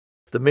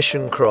The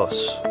Mission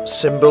Cross,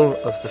 symbol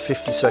of the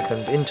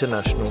 52nd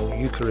International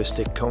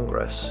Eucharistic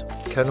Congress,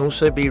 can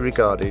also be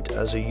regarded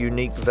as a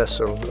unique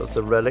vessel of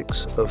the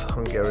relics of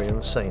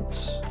Hungarian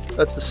saints.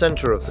 At the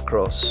centre of the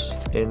cross,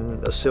 in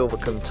a silver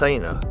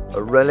container,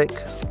 a relic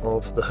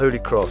of the Holy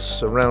Cross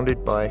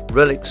surrounded by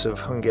relics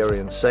of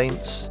Hungarian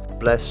saints,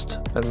 blessed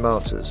and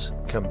martyrs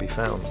can be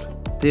found.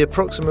 The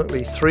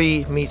approximately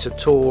 3 metre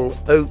tall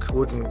oak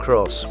wooden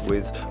cross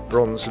with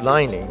bronze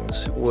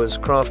linings was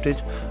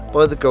crafted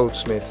by the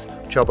goldsmith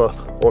Csaba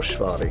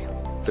Ozsvári.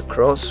 The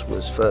cross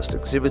was first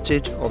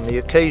exhibited on the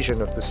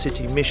occasion of the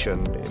city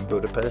mission in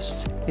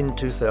Budapest in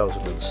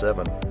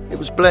 2007. It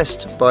was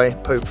blessed by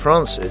Pope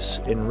Francis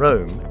in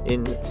Rome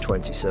in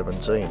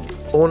 2017.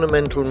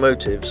 Ornamental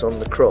motifs on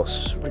the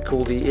cross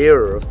recall the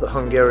era of the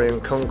Hungarian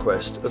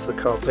conquest of the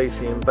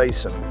Carpathian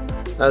Basin,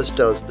 as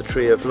does the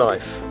Tree of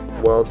Life,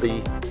 while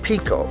the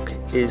peacock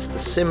is the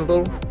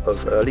symbol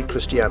of early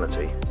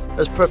Christianity.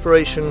 As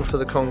preparation for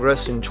the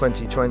Congress in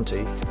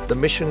 2020, the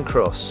Mission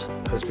Cross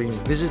has been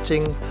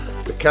visiting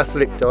the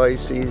Catholic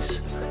diocese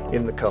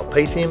in the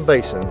Carpathian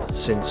Basin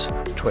since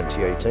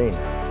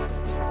 2018.